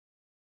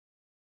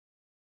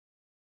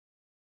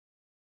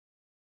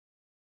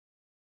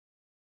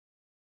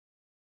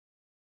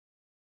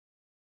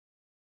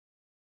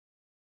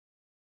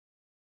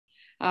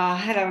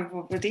Hello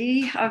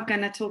everybody. I'm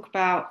going to talk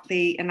about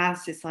the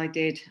analysis I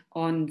did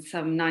on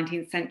some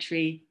 19th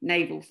century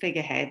naval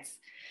figureheads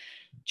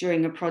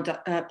during a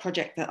project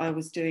that I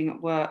was doing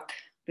at work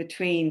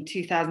between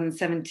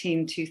 2017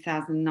 and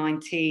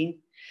 2019,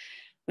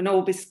 when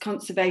Orbis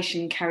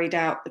Conservation carried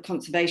out the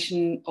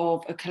conservation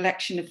of a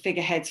collection of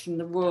figureheads from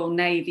the Royal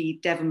Navy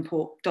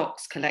Devonport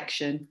Docks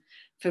collection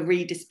for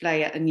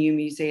redisplay at a new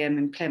museum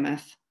in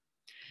Plymouth.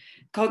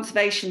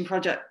 Conservation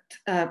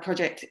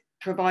project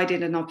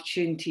provided an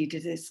opportunity to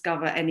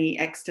discover any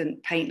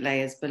extant paint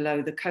layers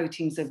below the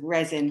coatings of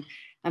resin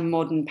and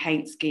modern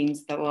paint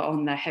schemes that were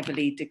on the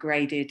heavily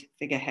degraded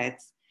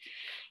figureheads.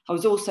 I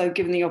was also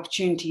given the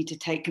opportunity to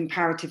take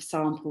comparative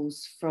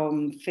samples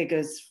from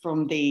figures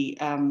from the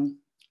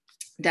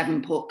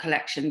Devonport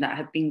collection that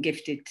had been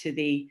gifted to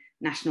the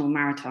National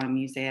Maritime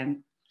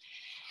Museum.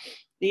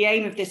 The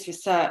aim of this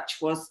research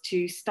was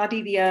to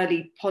study the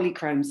early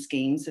polychrome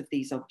schemes of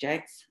these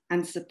objects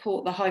and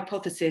support the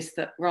hypothesis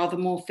that rather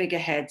more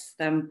figureheads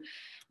than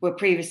were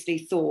previously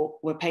thought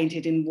were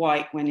painted in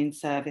white when in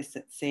service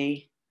at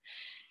sea,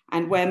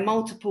 and where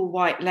multiple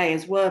white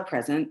layers were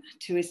present,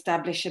 to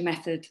establish a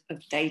method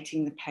of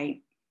dating the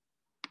paint.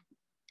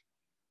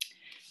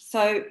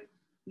 So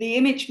the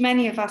image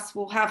many of us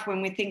will have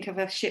when we think of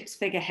a ship's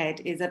figurehead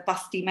is a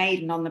busty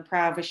maiden on the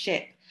prow of a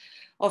ship,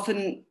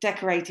 often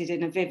decorated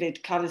in a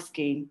vivid colour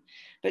scheme.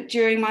 But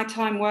during my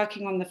time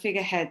working on the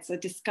figureheads, I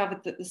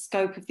discovered that the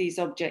scope of these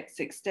objects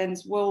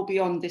extends well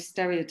beyond this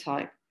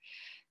stereotype.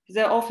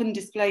 They're often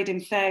displayed in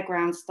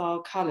fairground style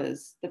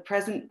colours. The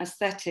present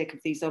aesthetic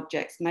of these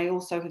objects may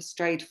also have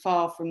strayed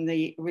far from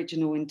the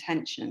original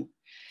intention.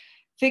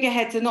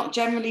 Figureheads are not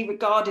generally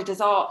regarded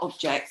as art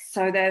objects,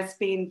 so there's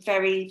been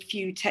very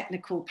few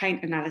technical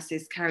paint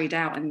analysis carried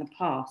out in the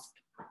past.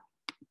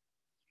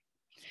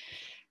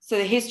 So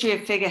the history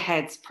of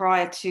figureheads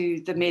prior to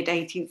the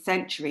mid-18th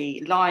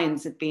century,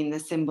 lions had been the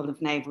symbol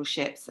of naval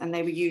ships, and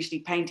they were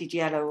usually painted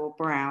yellow or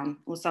brown,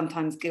 or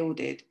sometimes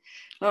gilded.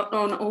 But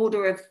on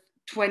order of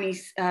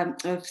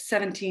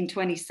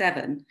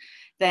 1727,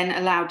 then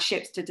allowed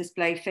ships to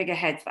display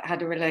figureheads that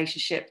had a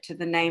relationship to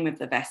the name of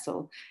the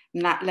vessel,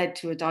 and that led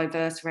to a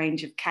diverse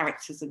range of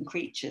characters and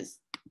creatures.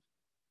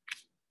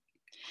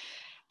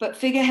 But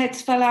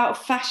figureheads fell out of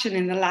fashion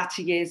in the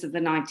latter years of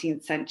the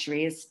 19th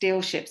century as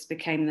steel ships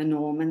became the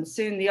norm, and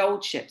soon the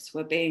old ships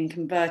were being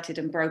converted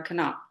and broken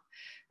up.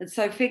 And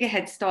so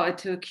figureheads started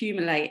to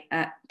accumulate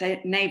at the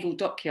naval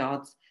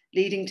dockyards,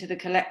 leading to the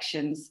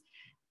collections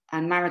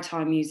and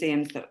maritime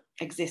museums that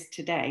exist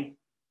today.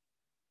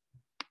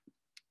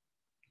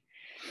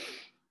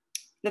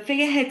 The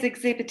figureheads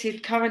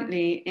exhibited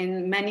currently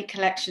in many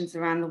collections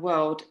around the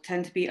world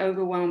tend to be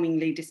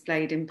overwhelmingly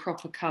displayed in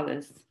proper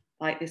colours,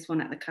 like this one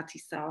at the Cutty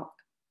Sark.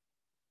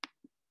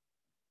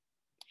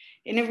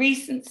 In a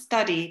recent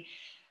study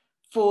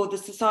for the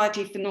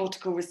Society for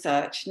Nautical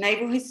Research,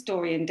 naval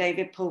historian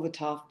David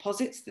Pulvertoft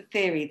posits the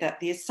theory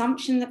that the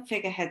assumption that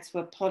figureheads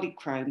were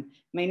polychrome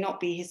may not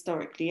be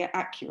historically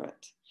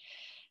accurate.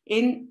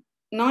 In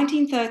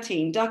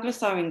 1913,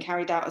 Douglas Owen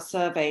carried out a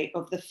survey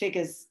of the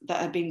figures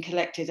that had been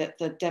collected at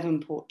the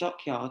Devonport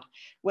dockyard,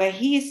 where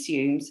he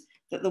assumes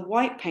that the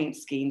white paint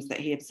schemes that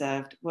he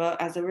observed were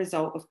as a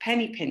result of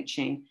penny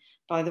pinching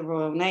by the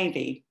Royal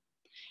Navy,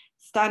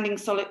 standing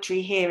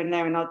solitary here and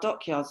there in our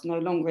dockyards, no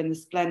longer in the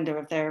splendour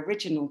of their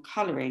original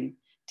colouring,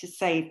 to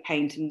save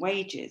paint and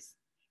wages.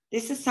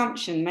 This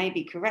assumption may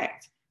be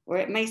correct, or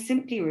it may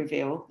simply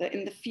reveal that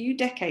in the few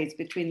decades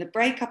between the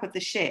breakup of the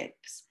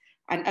ships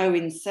and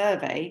Owen's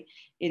survey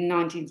in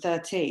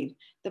 1913,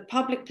 the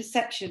public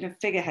perception of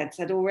figureheads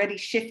had already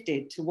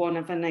shifted to one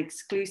of an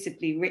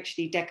exclusively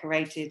richly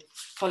decorated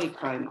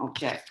polychrome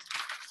object.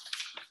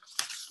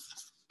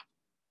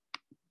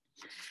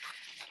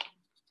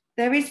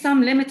 There is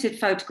some limited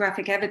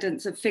photographic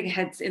evidence of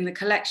figureheads in the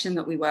collection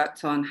that we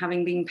worked on,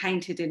 having been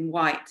painted in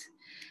white.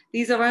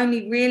 These are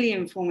only really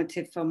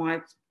informative for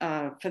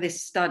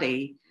this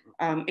study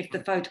if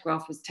the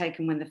photograph was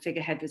taken when the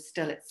figurehead was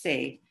still at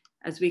sea,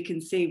 as we can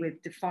see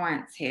with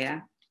Defiance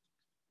here.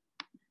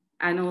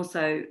 And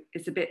also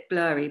it's a bit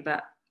blurry,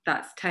 but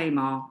that's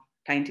Tamar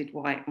painted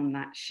white on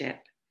that ship.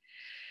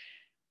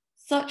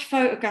 Such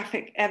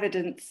photographic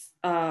evidence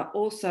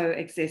also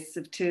exists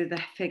of two of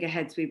the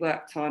figureheads we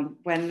worked on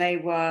when they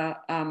were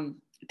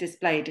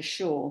displayed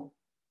ashore.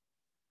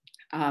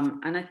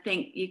 And I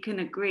think you can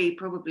agree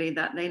probably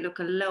that they look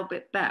a little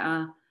bit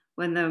better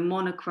when they're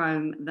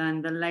monochrome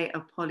than the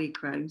later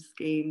polychrome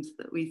schemes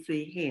that we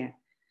see here.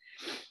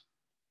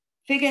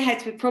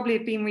 Figureheads would probably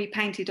have been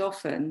repainted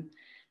often,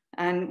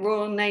 and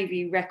Royal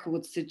Navy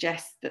records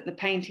suggest that the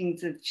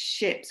paintings of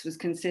ships was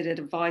considered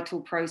a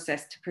vital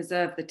process to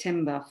preserve the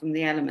timber from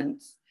the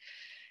elements.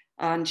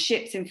 And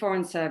ships in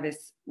foreign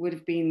service would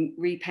have been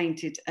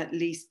repainted at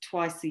least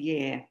twice a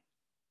year.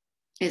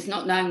 It's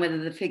not known whether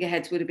the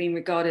figureheads would have been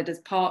regarded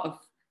as part of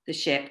the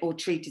ship or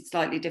treated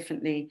slightly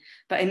differently,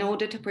 but in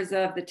order to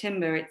preserve the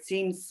timber, it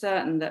seems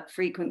certain that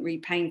frequent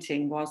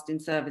repainting whilst in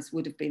service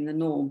would have been the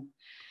norm.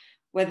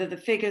 Whether the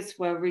figures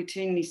were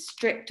routinely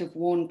stripped of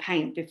worn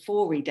paint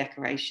before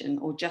redecoration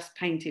or just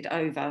painted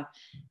over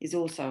is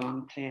also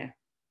unclear.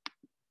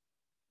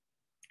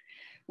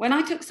 When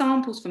I took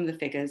samples from the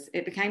figures,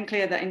 it became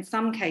clear that in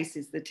some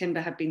cases the timber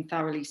had been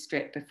thoroughly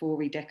stripped before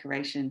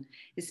redecoration,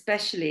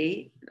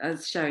 especially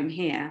as shown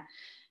here,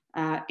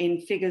 in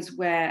figures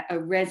where a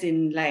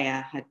resin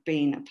layer had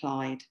been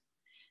applied.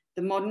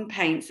 The modern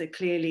paints are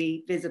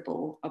clearly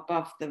visible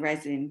above the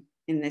resin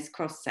in this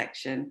cross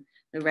section,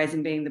 the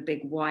resin being the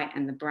big white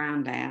and the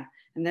brown layer,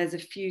 and there's a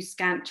few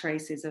scant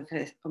traces of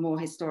a more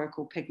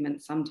historical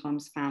pigment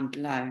sometimes found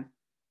below.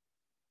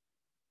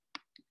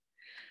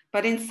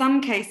 But in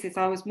some cases,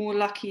 I was more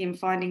lucky in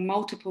finding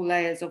multiple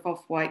layers of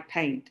off-white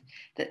paint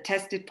that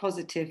tested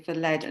positive for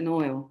lead and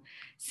oil,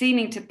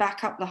 seeming to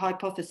back up the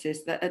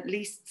hypothesis that at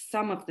least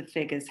some of the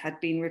figures had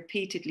been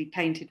repeatedly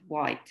painted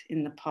white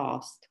in the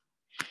past.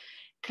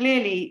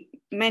 Clearly,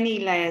 many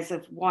layers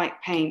of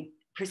white paint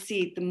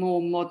precede the more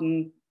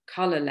modern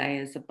colour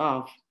layers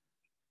above.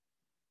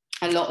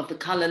 A lot of the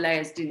colour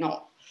layers do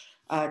not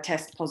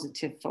test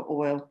positive for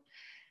oil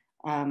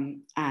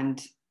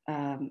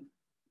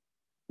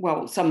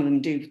well, some of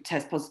them do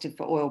test positive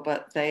for oil,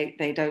 but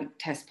they don't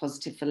test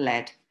positive for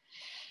lead.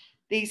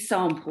 These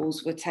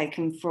samples were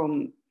taken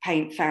from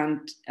paint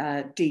found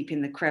deep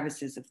in the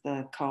crevices of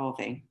the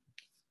carving.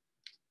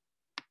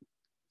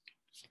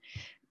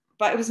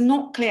 But it was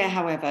not clear,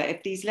 however,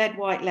 if these lead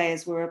white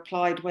layers were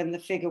applied when the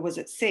figure was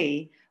at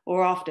sea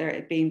or after it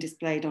had been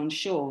displayed on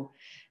shore,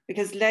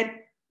 because lead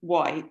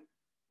white,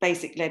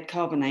 basic lead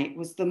carbonate,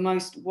 was the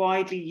most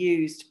widely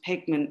used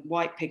pigment,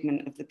 white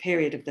pigment of the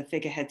period of the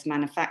figurehead's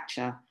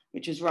manufacture,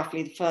 which was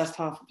roughly the first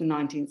half of the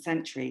 19th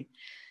century.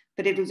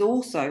 But it was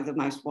also the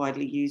most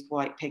widely used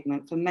white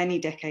pigment for many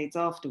decades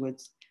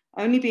afterwards,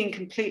 only being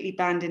completely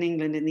banned in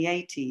England in the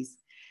 80s.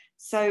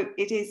 So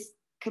it is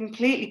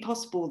completely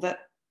possible that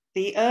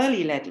the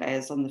early lead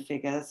layers on the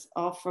figures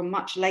are from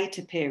much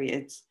later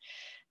periods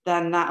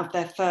than that of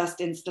their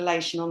first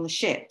installation on the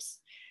ships.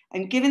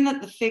 And given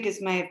that the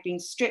figures may have been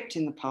stripped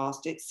in the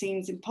past, it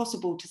seems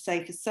impossible to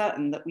say for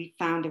certain that we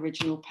found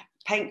original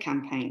paint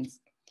campaigns,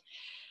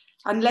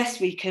 unless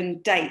we can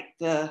date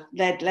the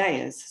lead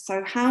layers.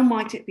 So how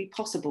might it be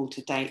possible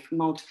to date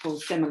multiple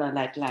similar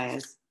lead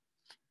layers?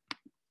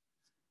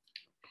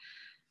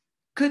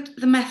 Could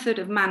the method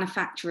of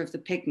manufacture of the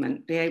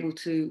pigment be able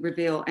to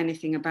reveal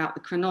anything about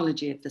the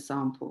chronology of the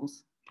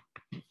samples?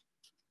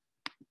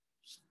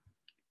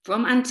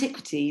 From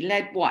antiquity,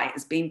 lead white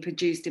has been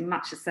produced in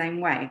much the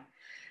same way.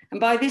 And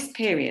by this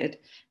period,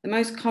 the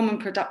most common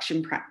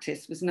production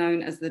practice was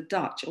known as the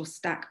Dutch or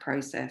stack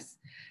process,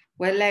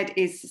 where lead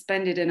is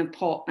suspended in a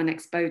pot and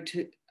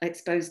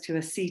exposed to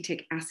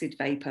acetic acid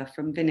vapor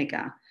from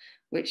vinegar,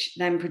 which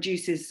then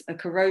produces a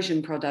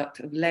corrosion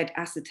product of lead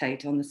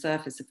acetate on the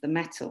surface of the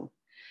metal.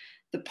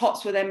 The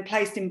pots were then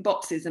placed in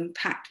boxes and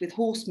packed with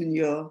horse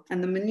manure,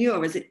 and the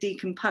manure, as it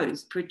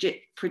decomposed,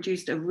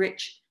 produced a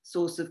rich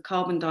source of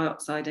carbon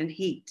dioxide and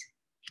heat.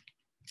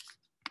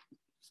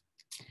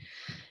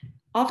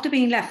 After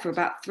being left for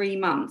about 3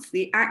 months,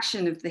 the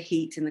action of the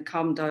heat in the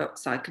carbon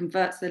dioxide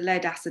converts the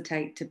lead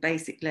acetate to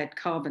basic lead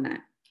carbonate.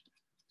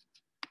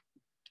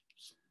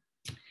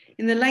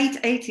 In the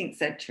late 18th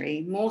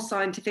century, more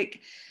scientific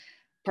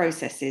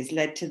processes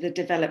led to the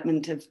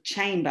development of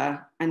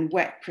chamber and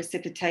wet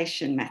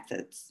precipitation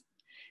methods.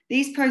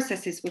 These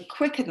processes were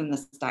quicker than the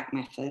stack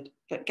method,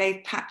 but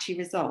gave patchy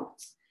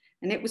results.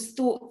 And it was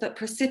thought that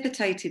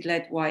precipitated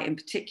lead white in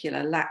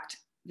particular lacked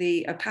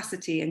the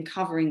opacity and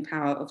covering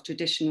power of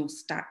traditional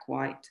stack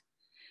white.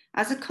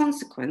 As a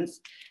consequence,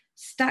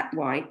 stack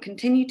white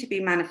continued to be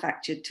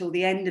manufactured till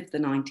the end of the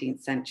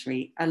 19th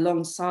century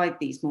alongside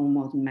these more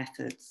modern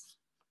methods.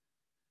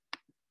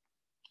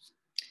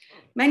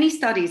 Many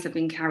studies have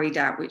been carried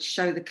out which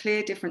show the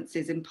clear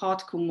differences in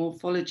particle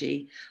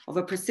morphology of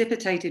a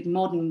precipitated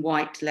modern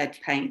white lead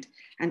paint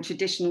and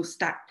traditional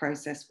stack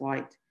process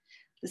white.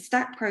 The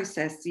stack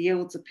process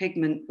yields a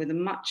pigment with a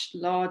much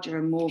larger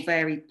and more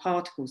varied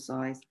particle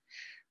size.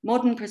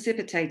 Modern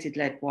precipitated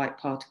lead white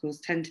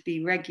particles tend to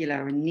be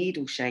regular and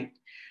needle-shaped,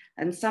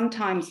 and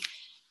sometimes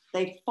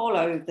they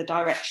follow the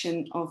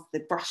direction of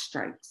the brush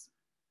strokes.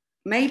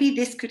 Maybe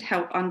this could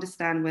help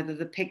understand whether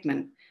the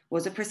pigment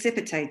was a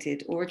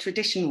precipitated or a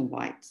traditional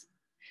white.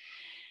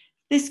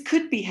 This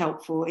could be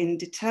helpful in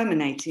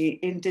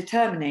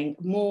determining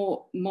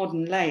more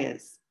modern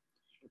layers.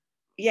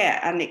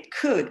 Yeah, and it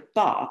could,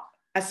 but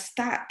a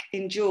stack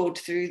endured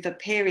through the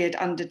period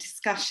under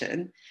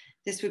discussion,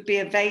 this would be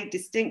a vague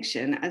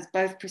distinction as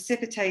both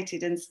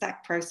precipitated and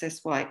stack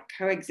process white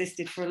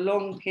coexisted for a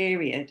long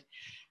period.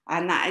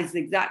 And that is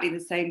exactly the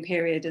same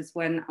period as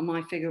when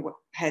my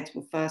figureheads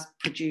were first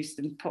produced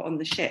and put on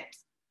the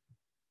ships.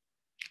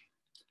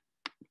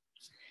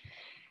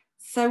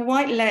 So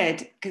white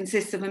lead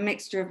consists of a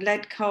mixture of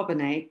lead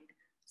carbonate,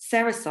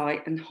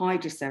 cerussite and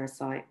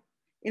hydrocerussite.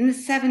 In the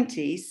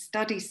 70s,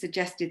 studies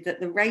suggested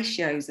that the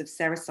ratios of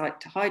cerussite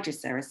to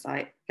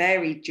hydrocerussite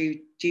varied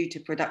due to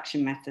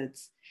production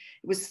methods.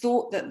 It was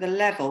thought that the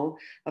level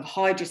of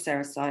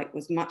hydroceratite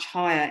was much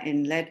higher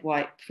in lead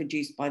white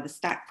produced by the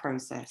stack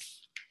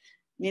process.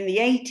 In the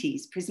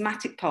 80s,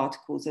 prismatic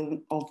particles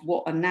of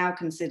what are now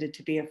considered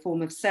to be a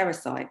form of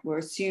ceratite were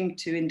assumed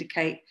to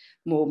indicate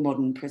more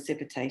modern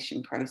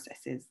precipitation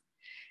processes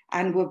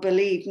and were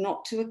believed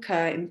not to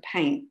occur in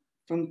paint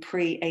from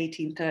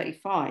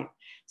pre-1835.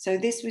 So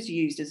this was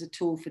used as a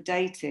tool for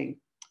dating.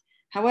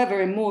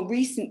 However, in more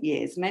recent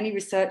years, many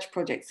research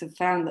projects have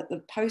found that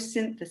the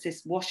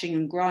post-synthesis washing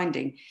and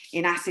grinding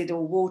in acid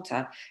or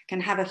water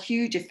can have a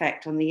huge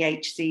effect on the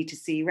HC to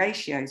C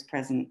ratios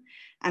present,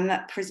 and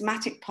that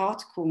prismatic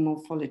particle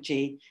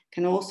morphology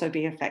can also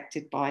be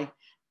affected by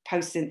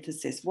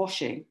post-synthesis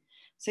washing.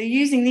 So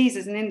using these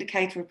as an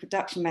indicator of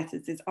production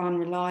methods is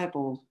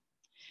unreliable.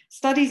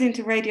 Studies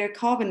into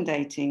radiocarbon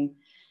dating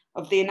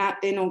of the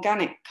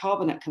inorganic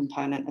carbonate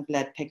component of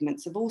lead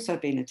pigments have also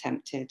been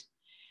attempted.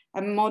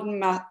 And modern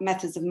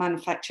methods of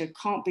manufacture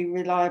can't be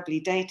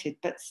reliably dated,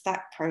 but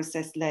stack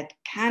process lead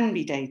can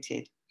be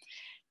dated.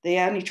 The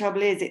only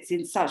trouble is it's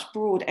in such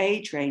broad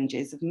age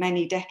ranges of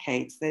many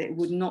decades that it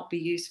would not be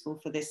useful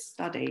for this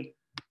study.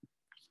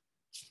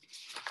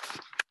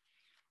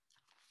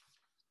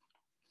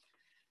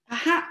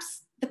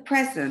 Perhaps the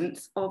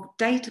presence of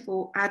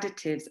datable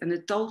additives and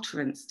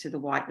adulterants to the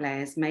white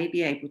layers may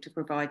be able to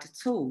provide a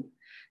tool.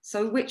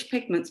 So which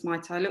pigments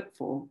might I look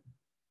for?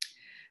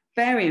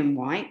 Barium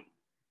white.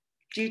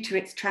 Due to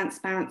its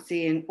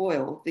transparency in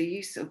oil, the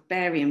use of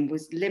barium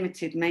was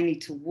limited mainly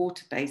to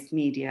water-based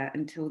media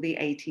until the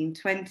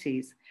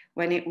 1820s,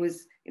 when it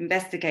was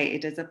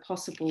investigated as a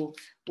possible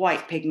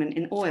white pigment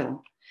in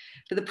oil.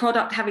 But the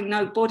product having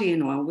no body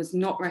in oil was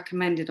not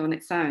recommended on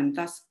its own.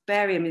 Thus,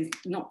 barium is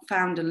not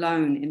found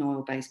alone in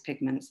oil-based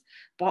pigments,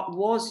 but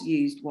was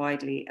used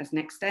widely as an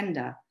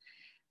extender.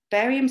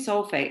 Barium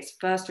sulfate is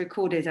first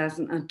recorded as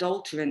an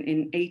adulterant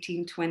in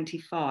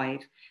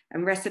 1825,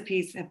 and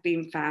recipes have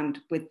been found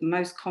with the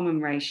most common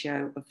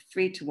ratio of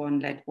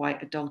 3:1 lead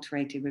white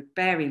adulterated with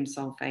barium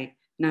sulfate,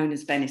 known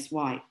as Venice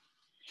white.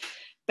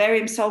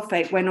 Barium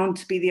sulfate went on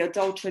to be the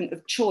adulterant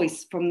of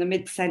choice from the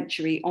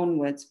mid-century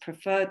onwards,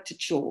 preferred to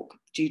chalk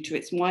due to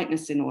its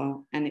whiteness in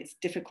oil and its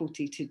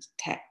difficulty to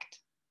detect.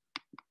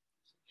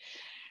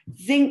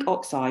 Zinc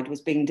oxide was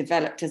being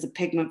developed as a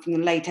pigment from the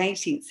late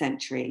 18th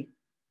century,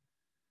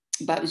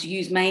 but was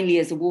used mainly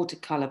as a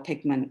watercolour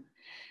pigment.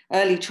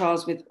 Early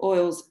trials with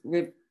oils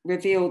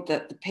revealed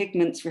that the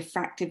pigment's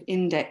refractive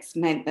index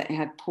meant that it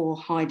had poor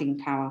hiding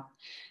power.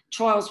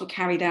 Trials were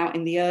carried out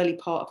in the early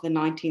part of the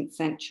 19th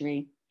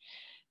century,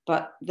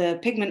 but the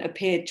pigment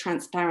appeared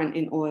transparent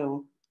in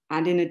oil.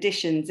 And in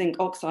addition, zinc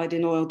oxide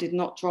in oil did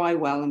not dry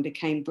well and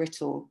became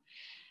brittle.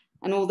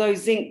 And although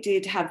zinc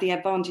did have the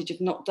advantage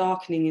of not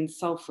darkening in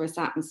sulfurous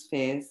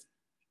atmospheres,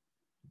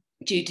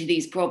 due to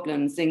these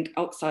problems, zinc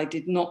oxide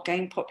did not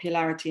gain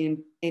popularity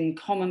in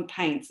common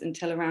paints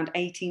until around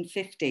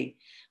 1850,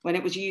 when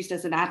it was used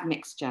as an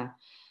admixture.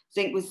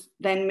 Zinc was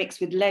then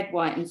mixed with lead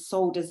white and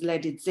sold as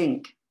leaded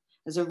zinc,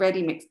 as a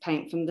ready-mix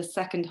paint from the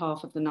second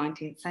half of the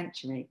 19th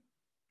century.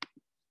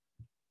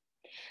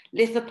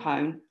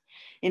 Lithopone.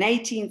 In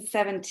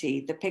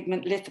 1870, the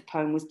pigment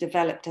lithopone was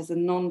developed as a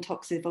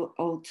non-toxic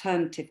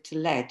alternative to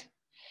lead.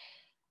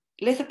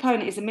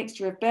 Lithopone is a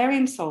mixture of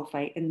barium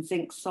sulfate and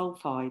zinc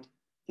sulfide.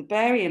 The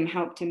barium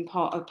helped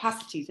impart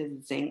opacity to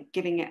the zinc,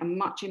 giving it a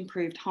much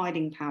improved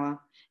hiding power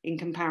in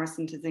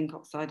comparison to zinc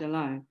oxide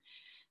alone.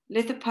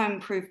 Lithopone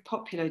proved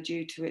popular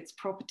due to its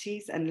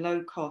properties and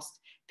low cost,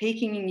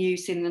 peaking in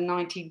use in the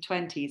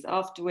 1920s,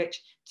 after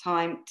which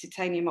time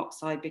titanium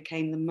oxide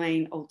became the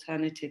main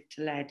alternative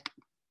to lead.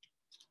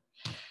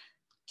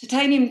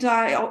 Titanium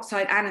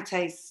dioxide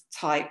anatase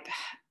type.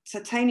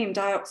 Titanium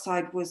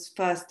dioxide was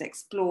first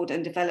explored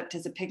and developed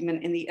as a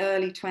pigment in the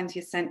early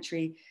 20th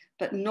century,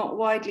 but not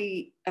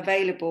widely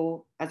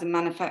available as a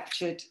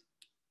manufactured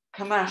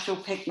commercial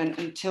pigment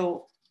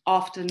until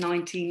after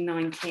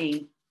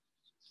 1919.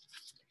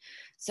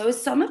 So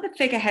as some of the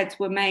figureheads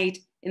were made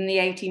in the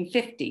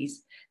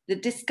 1850s, the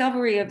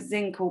discovery of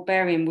zinc or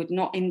barium would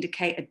not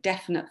indicate a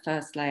definite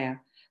first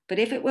layer. But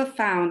if it were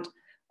found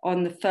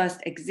on the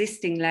first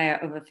existing layer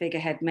of a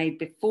figurehead made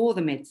before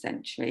the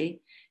mid-century,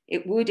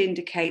 it would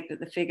indicate that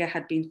the figure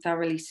had been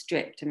thoroughly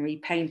stripped and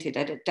repainted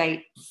at a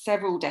date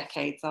several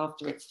decades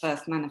after its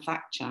first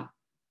manufacture.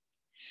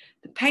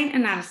 The paint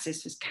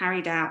analysis was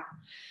carried out,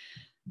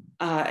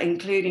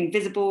 including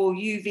visible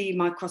UV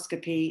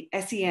microscopy,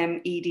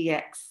 SEM,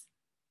 EDX,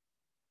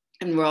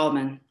 and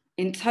Raman.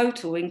 In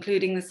total,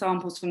 including the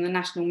samples from the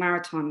National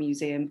Maritime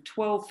Museum,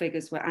 12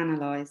 figures were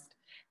analysed,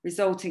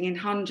 resulting in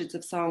hundreds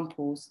of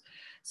samples.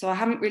 So I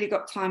haven't really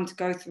got time to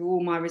go through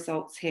all my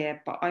results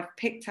here, but I've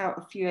picked out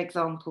a few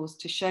examples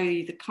to show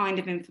you the kind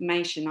of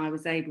information I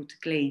was able to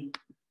glean.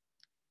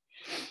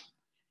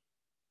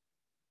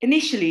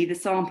 Initially, the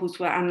samples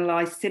were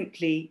analysed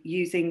simply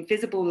using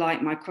visible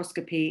light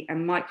microscopy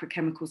and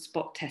microchemical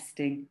spot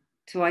testing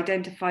to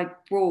identify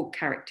broad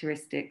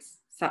characteristics,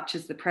 such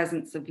as the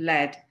presence of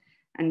lead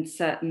and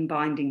certain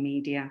binding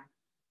media.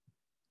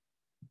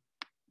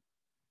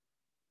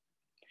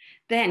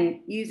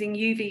 Then using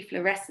UV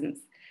fluorescence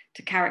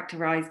to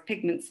characterize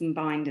pigments and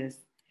binders.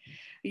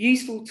 A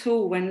useful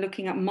tool when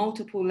looking at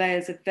multiple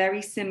layers of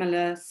very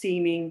similar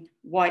seeming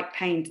white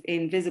paint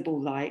in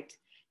visible light,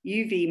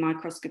 UV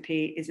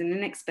microscopy is an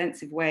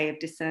inexpensive way of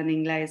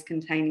discerning layers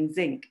containing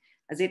zinc,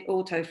 as it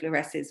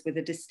autofluoresces with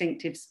a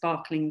distinctive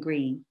sparkling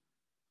green.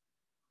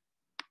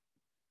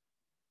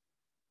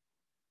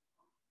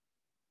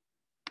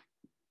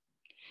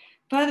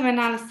 Further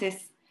analysis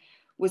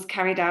was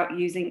carried out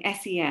using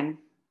SEM.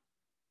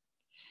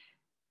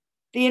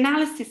 The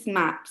analysis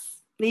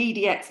maps, the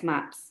EDX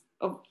maps,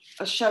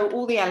 show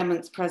all the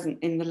elements present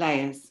in the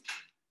layers.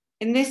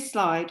 In this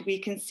slide, we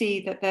can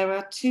see that there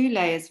are 2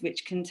 layers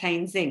which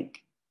contain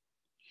zinc,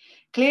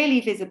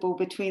 clearly visible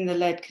between the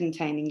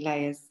lead-containing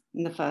layers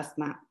in the first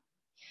map.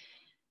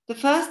 The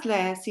first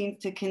layer seems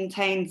to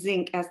contain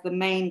zinc as the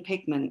main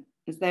pigment,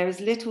 as there is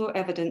little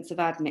evidence of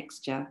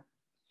admixture,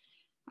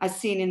 as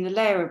seen in the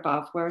layer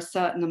above, where a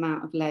certain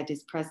amount of lead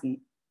is present.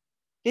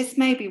 This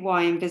may be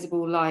why in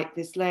visible light,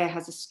 this layer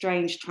has a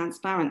strange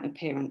transparent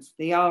appearance,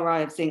 the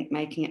RI of zinc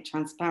making it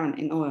transparent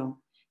in oil.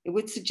 It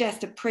would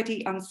suggest a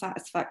pretty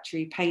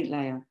unsatisfactory paint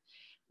layer.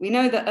 We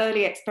know that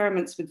early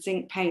experiments with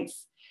zinc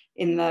paints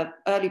in the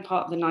early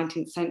part of the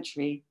 19th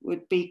century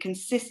would be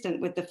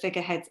consistent with the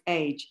figurehead's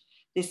age,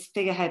 this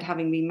figurehead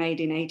having been made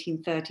in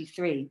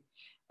 1833.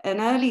 An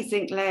early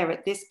zinc layer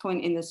at this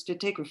point in the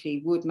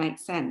stratigraphy would make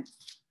sense.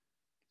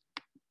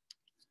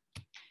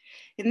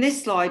 In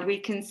this slide, we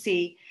can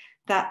see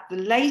that the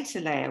later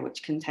layer,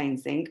 which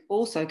contains zinc,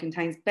 also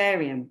contains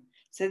barium.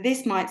 So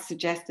this might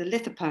suggest a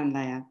lithopone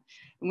layer.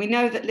 And we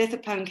know that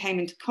lithopone came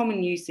into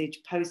common usage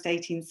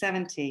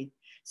post-1870.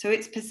 So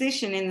its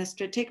position in the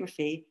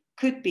stratigraphy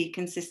could be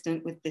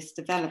consistent with this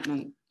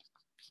development.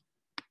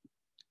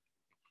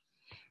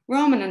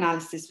 Raman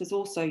analysis was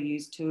also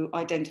used to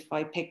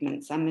identify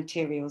pigments and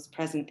materials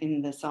present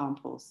in the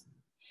samples.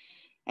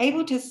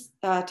 Able to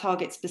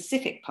target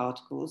specific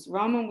particles,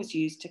 Raman was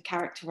used to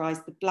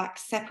characterize the black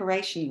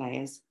separation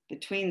layers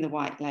between the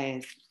white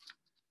layers.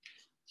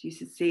 As you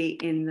can see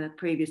in the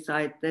previous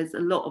slide, there's a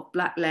lot of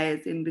black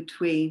layers in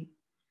between.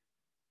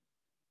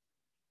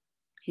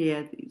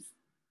 Here, these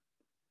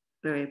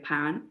very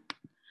apparent.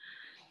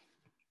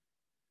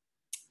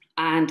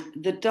 And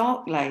the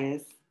dark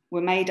layers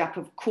were made up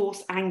of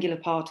coarse angular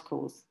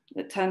particles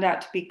that turned out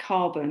to be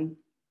carbon,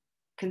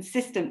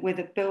 consistent with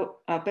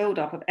a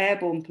buildup of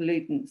airborne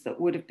pollutants that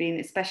would have been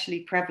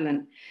especially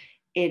prevalent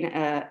in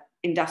an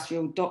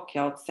industrial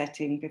dockyard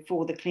setting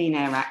before the Clean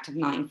Air Act of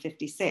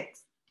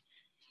 1956.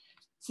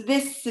 So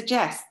this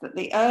suggests that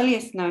the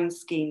earliest known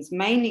schemes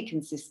mainly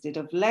consisted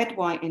of lead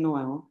white in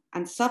oil,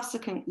 and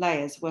subsequent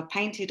layers were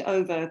painted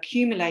over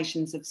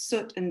accumulations of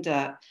soot and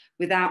dirt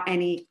without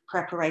any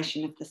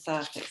preparation of the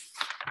surface.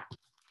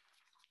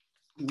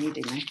 I'm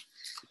reading this.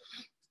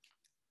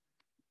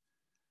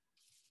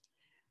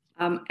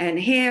 And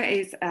here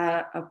is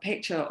a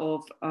picture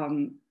of,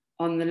 on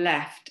the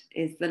left,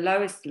 is the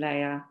lowest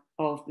layer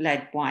of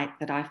lead white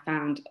that I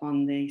found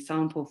on the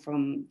sample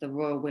from the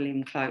Royal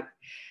William Cloak,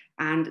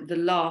 and the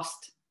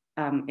last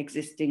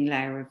existing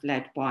layer of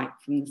lead white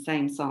from the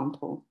same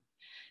sample.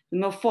 The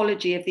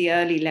morphology of the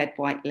early lead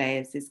white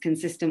layers is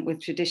consistent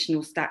with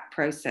traditional stack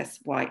process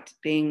white,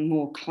 being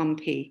more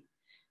clumpy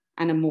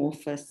and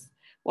amorphous,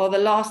 while the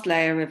last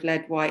layer of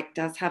lead white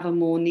does have a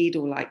more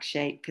needle-like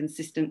shape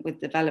consistent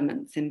with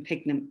developments in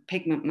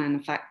pigment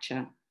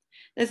manufacture.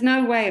 There's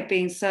no way of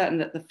being certain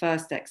that the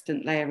first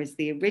extant layer is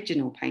the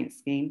original paint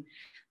scheme,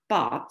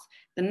 but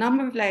the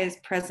number of layers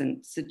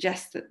present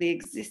suggests that the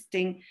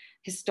existing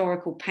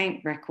historical paint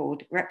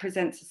record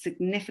represents a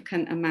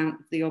significant amount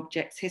of the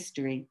object's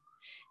history.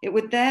 It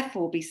would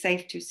therefore be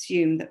safe to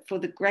assume that for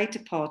the greater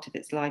part of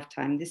its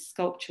lifetime, this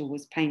sculpture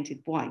was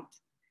painted white.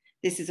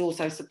 This is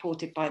also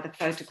supported by the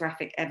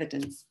photographic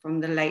evidence from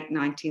the late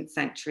 19th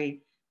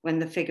century when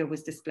the figure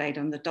was displayed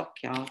on the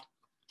dockyard.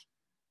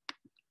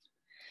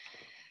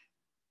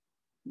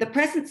 The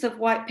presence of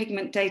white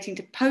pigment dating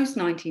to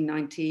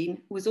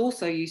post-1919 was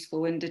also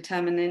useful in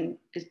determining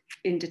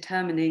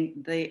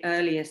the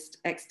earliest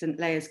extant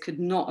layers could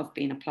not have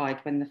been applied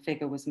when the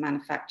figure was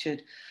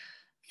manufactured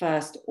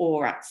first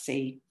or at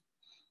sea.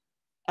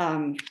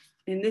 In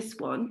this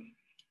one,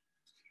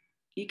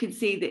 you can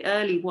see the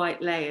early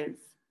white layers.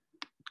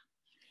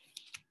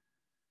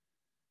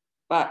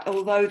 But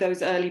although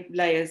those early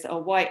layers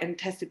are white and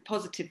tested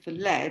positive for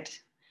lead,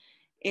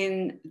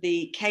 in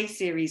the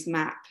K-series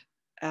map,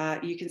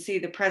 you can see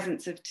the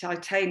presence of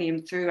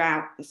titanium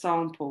throughout the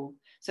sample.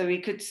 So we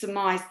could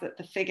surmise that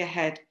the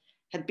figurehead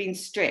had been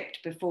stripped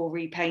before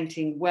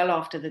repainting well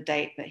after the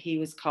date that he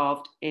was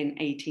carved in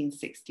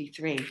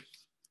 1863.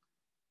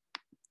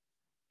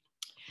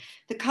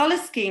 The colour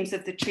schemes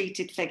of the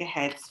treated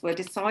figureheads were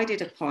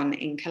decided upon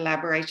in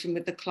collaboration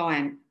with the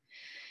client,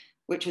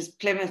 which was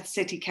Plymouth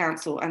City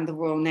Council and the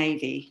Royal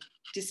Navy,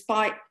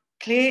 despite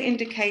clear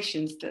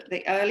indications that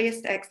the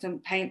earliest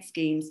extant paint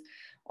schemes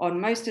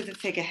on most of the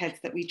figureheads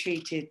that we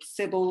treated,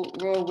 Sybil,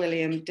 Royal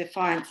William,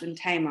 Defiance and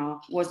Tamar,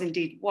 was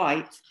indeed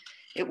white.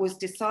 it was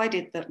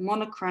decided that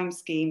monochrome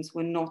schemes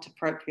were not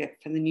appropriate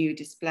for the new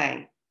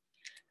display.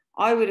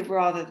 I would have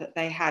rather that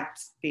they had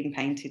been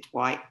painted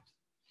white,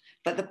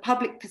 but the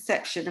public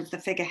perception of the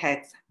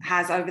figureheads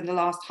has over the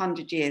last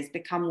 100 years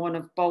become one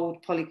of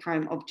bold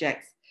polychrome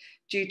objects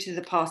due to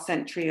the past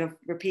century of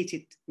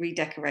repeated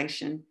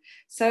redecoration.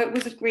 So it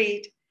was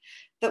agreed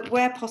that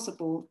where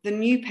possible, the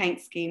new paint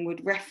scheme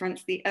would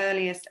reference the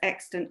earliest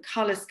extant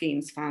colour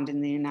schemes found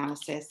in the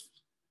analysis.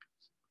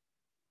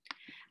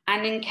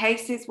 And in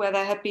cases where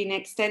there had been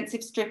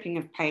extensive stripping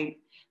of paint,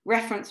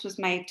 reference was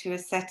made to a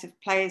set of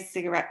players'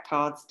 cigarette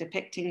cards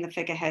depicting the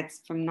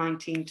figureheads from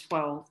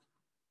 1912.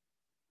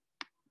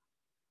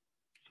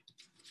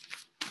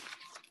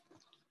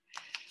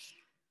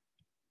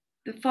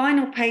 The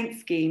final paint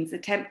schemes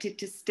attempted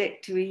to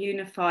stick to a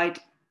unified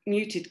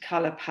muted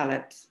colour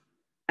palette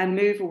and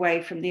move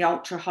away from the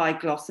ultra high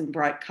gloss and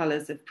bright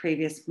colours of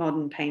previous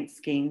modern paint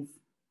schemes.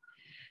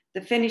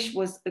 The finish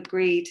was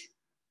agreed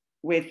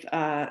with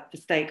the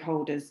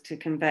stakeholders to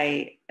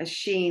convey a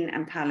sheen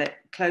and palette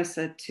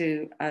closer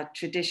to a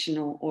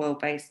traditional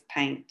oil-based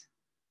paint.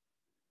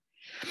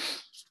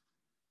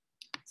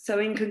 So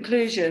in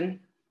conclusion,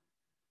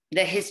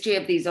 the history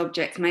of these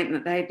objects meant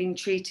that they have been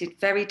treated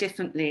very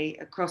differently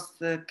across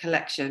the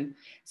collection.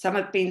 Some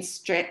have been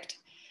stripped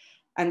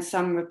and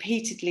some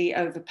repeatedly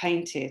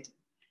overpainted,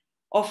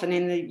 often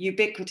in the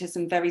ubiquitous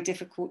and very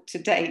difficult to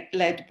date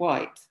lead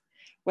white.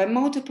 Where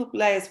multiple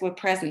layers were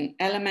present,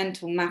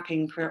 elemental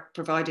mapping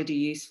provided a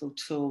useful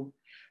tool.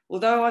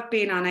 Although I've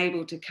been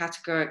unable to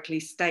categorically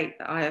state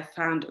that I have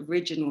found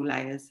original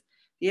layers,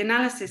 the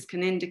analysis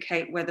can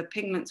indicate whether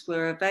pigments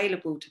were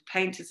available to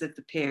painters of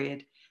the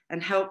period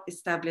and help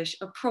establish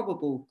a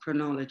probable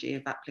chronology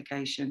of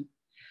application.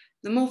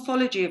 The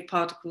morphology of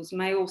particles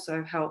may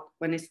also help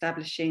when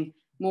establishing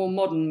more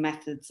modern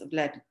methods of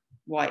lead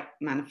white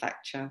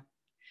manufacture.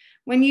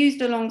 When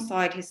used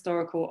alongside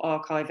historical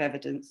archive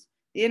evidence,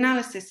 the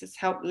analysis has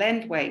helped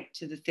lend weight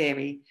to the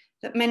theory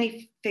that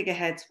many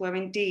figureheads were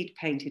indeed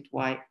painted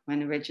white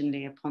when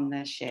originally upon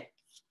their ships.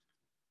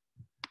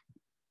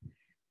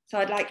 So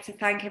I'd like to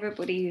thank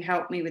everybody who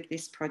helped me with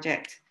this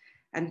project,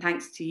 and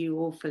thanks to you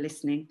all for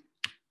listening.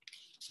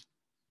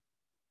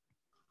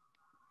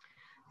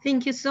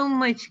 Thank you so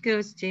much,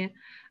 Kirsty.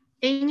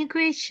 Any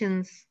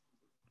questions?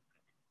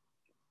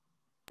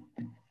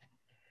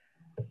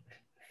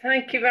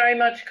 Thank you very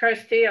much,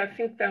 Kirsty. I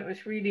think that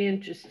was really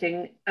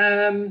interesting.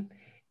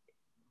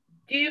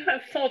 Do you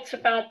have thoughts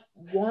about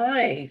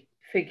why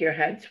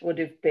figureheads would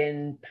have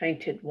been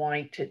painted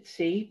white at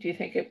sea? Do you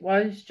think it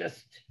was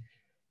just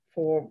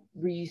for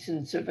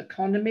reasons of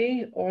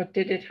economy, or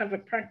did it have a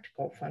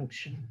practical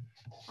function?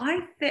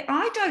 I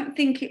don't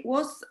think it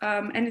was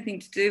anything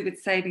to do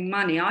with saving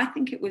money. I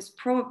think it was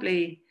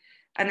probably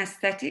an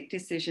aesthetic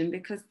decision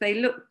because they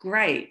look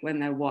great when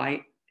they're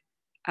white.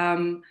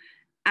 And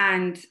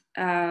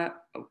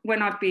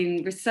when I've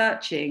been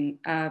researching,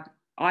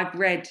 I've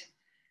read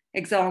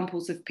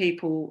examples of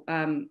people,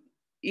 on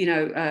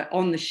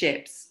the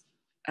ships,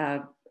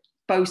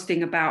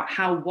 boasting about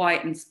how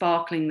white and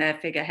sparkling their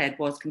figurehead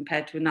was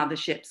compared to another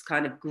ship's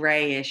kind of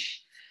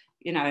greyish,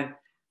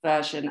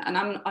 version. And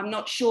I'm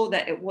not sure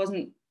that it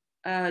wasn't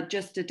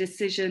just a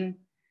decision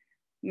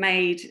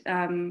made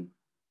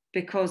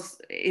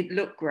because it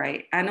looked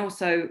great. And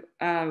also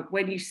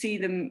when you see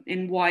them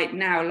in white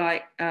now,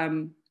 like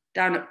down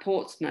at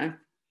Portsmouth,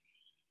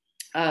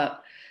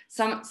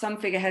 some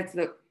figureheads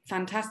look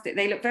fantastic.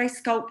 They look very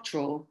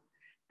sculptural,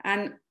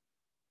 and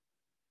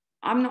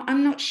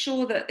I'm not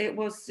sure that it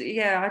was.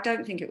 I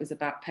don't think it was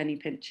about penny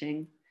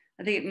pinching.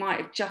 I think it might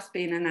have just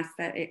been an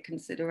aesthetic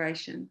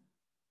consideration.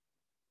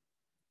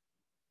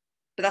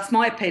 But that's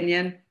my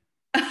opinion.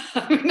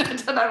 I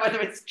don't know whether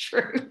it's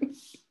true.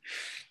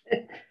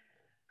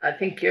 I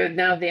think you're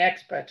now the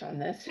expert on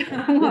this.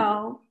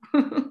 Well,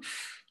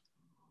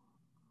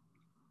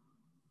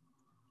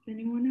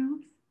 anyone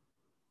else?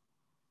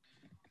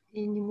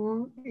 Any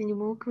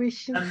more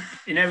questions?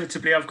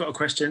 Inevitably, I've got a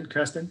question,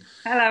 Kirsten.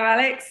 Hello,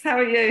 Alex. How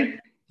are you?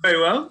 Very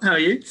well. How are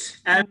you?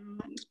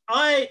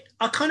 I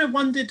kind of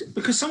wondered,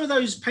 because some of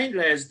those paint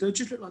layers, they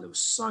just look like there were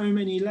so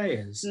many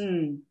layers.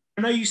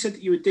 I know you said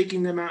that you were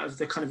digging them out of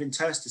the kind of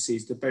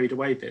interstices, the buried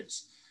away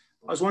bits.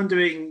 I was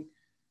wondering,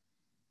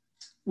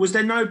 was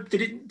there no,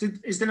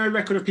 is there no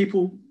record of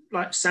people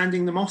like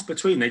sanding them off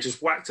between? They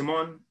just whacked them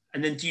on,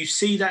 and then do you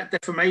see that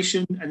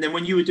deformation? And then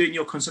when you were doing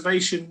your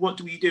conservation, what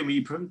were you doing? Were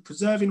you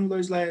preserving all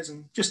those layers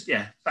and just,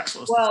 that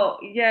sort of stuff? Well,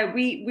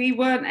 we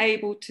weren't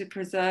able to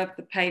preserve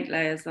the paint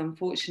layers,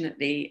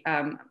 unfortunately.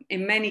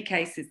 In many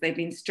cases, they've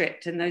been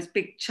stripped, and those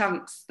big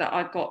chunks that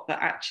I got that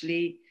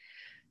actually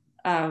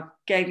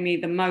gave me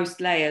the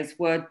most layers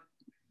were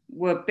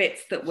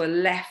bits that were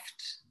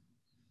left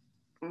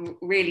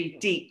really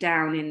deep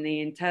down in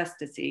the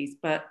interstices.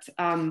 But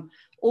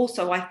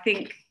also I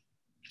think,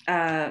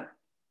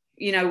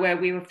 where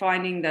we were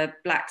finding the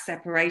black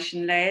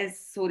separation layers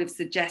sort of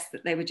suggest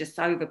that they were just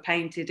over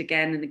painted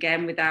again and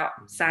again without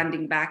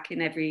sanding back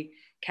in every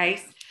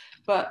case.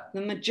 But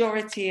the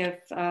majority of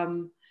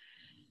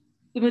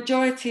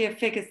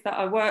figures that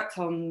I worked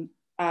on,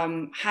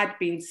 had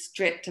been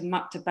stripped and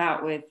mucked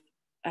about with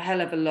a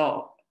hell of a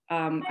lot.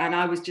 And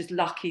I was just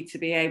lucky to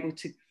be able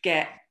to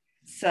get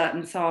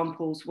certain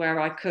samples where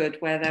I could,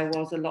 where there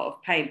was a lot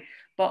of paint.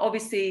 But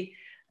obviously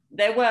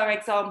there were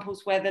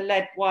examples where the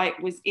lead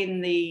white was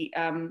in the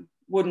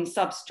wooden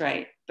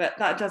substrate, but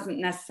that doesn't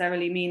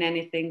necessarily mean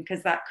anything,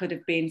 because that could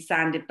have been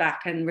sanded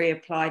back and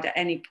reapplied at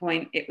any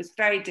point. It was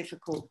very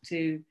difficult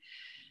to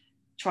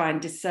try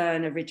and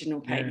discern original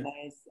paint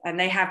layers. And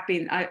they have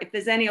been, if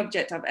there's any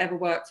object I've ever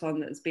worked on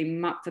that's been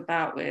mucked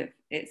about with,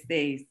 it's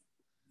these.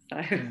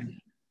 So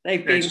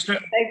they've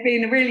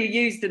been really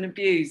used and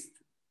abused.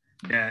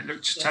 Yeah, it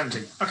looks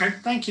challenging. Okay,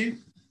 thank you.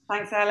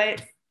 Thanks,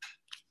 Alex.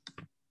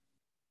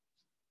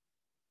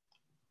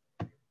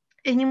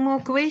 Any more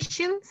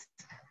questions?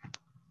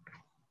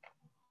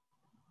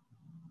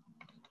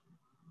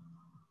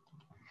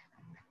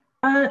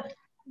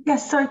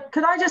 Yes, so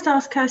could I just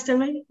ask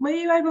Kirsten, were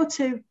you able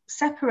to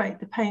separate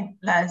the paint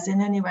layers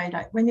in any way,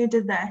 like when you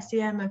did the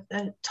SEM of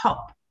the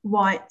top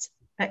white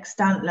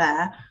extant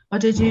layer, or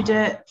did you do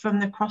it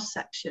from the cross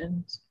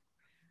sections?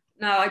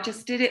 No, I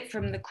just did it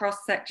from the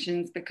cross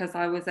sections because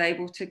I was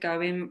able to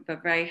go in for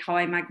very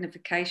high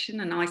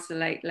magnification and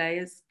isolate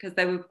layers, because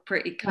they were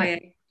pretty clear.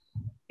 Right.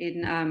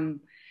 In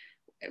on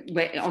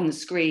the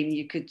screen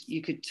you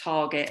could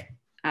target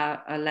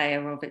a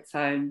layer of its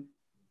own,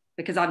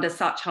 because under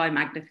such high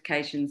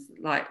magnifications,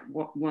 like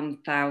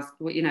 1,000,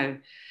 you know,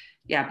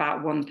 yeah,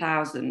 about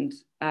 1,000,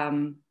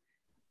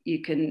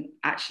 you can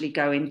actually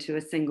go into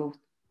a single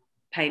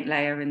paint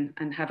layer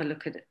and have a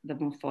look at the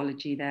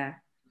morphology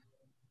there.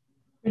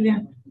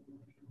 Brilliant.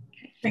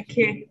 Thank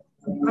you.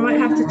 I might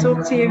have to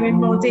talk to you in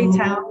more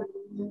detail.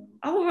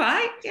 All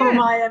right. For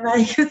my MA,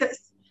 because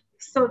it's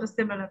sort of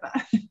similar, but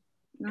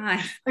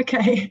nice.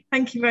 Okay.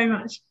 Thank you very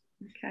much.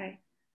 Okay.